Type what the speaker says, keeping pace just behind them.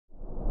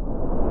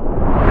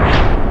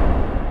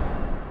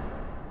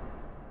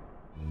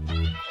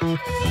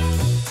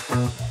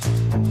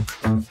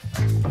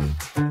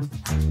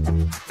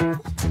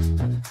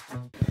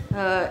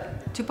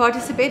To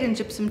participate in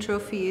Gypsum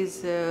Trophy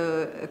is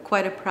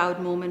quite a proud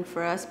moment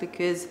for us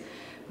because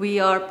we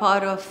are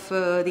part of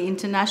the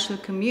international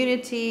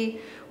community.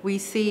 We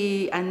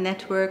see and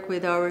network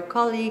with our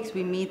colleagues.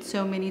 We meet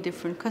so many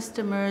different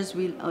customers.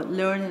 We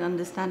learn and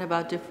understand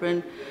about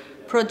different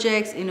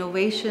projects,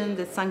 innovation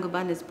that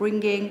Saint-Gobain is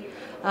bringing.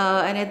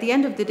 And at the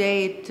end of the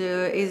day, it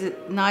is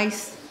a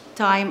nice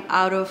time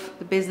out of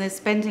the business,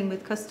 spending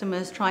with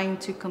customers, trying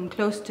to come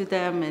close to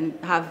them and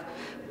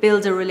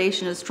build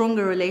a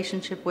stronger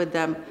relationship with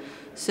them.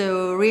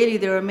 So really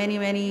there are many,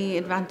 many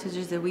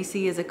advantages that we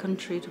see as a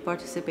country to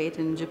participate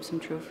in Gypsum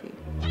Trophy.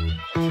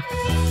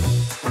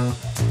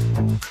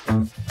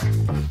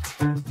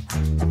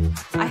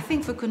 I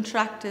think for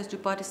contractors to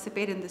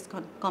participate in this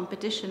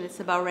competition,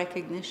 it's about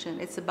recognition,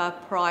 it's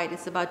about pride,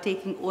 it's about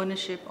taking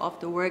ownership of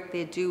the work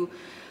they do.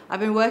 I've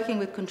been working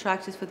with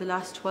contractors for the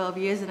last 12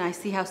 years and I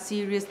see how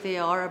serious they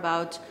are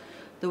about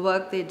the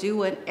work they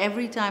do, and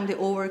every time they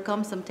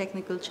overcome some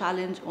technical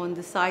challenge on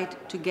the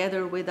site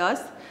together with us,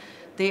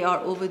 they are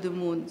over the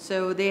moon.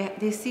 So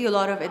they see a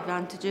lot of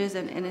advantages,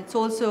 and it's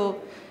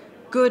also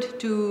good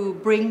to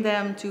bring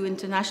them to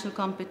international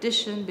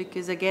competition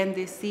because again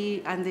they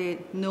see and they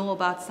know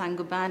about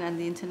Saint-Gobain and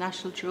the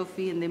international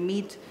trophy, and they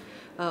meet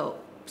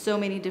so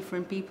many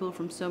different people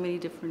from so many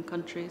different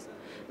countries,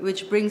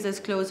 which brings us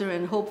closer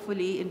and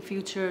hopefully in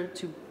future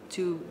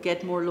to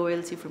get more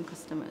loyalty from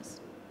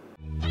customers.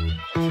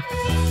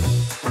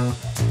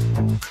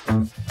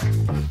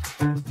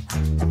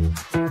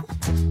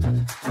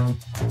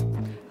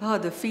 Oh,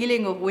 the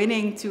feeling of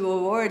winning 2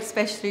 awards,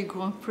 especially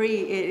Grand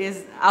Prix, it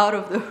is out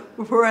of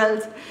the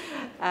world.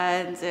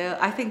 And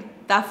I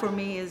think that for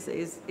me is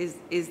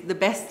the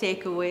best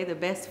takeaway, the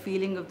best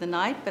feeling of the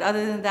night. But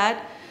other than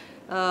that,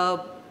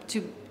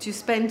 to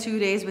spend 2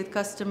 days with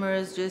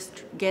customers,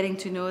 just getting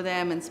to know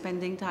them and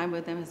spending time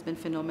with them has been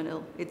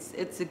phenomenal.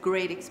 It's a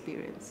great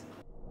experience.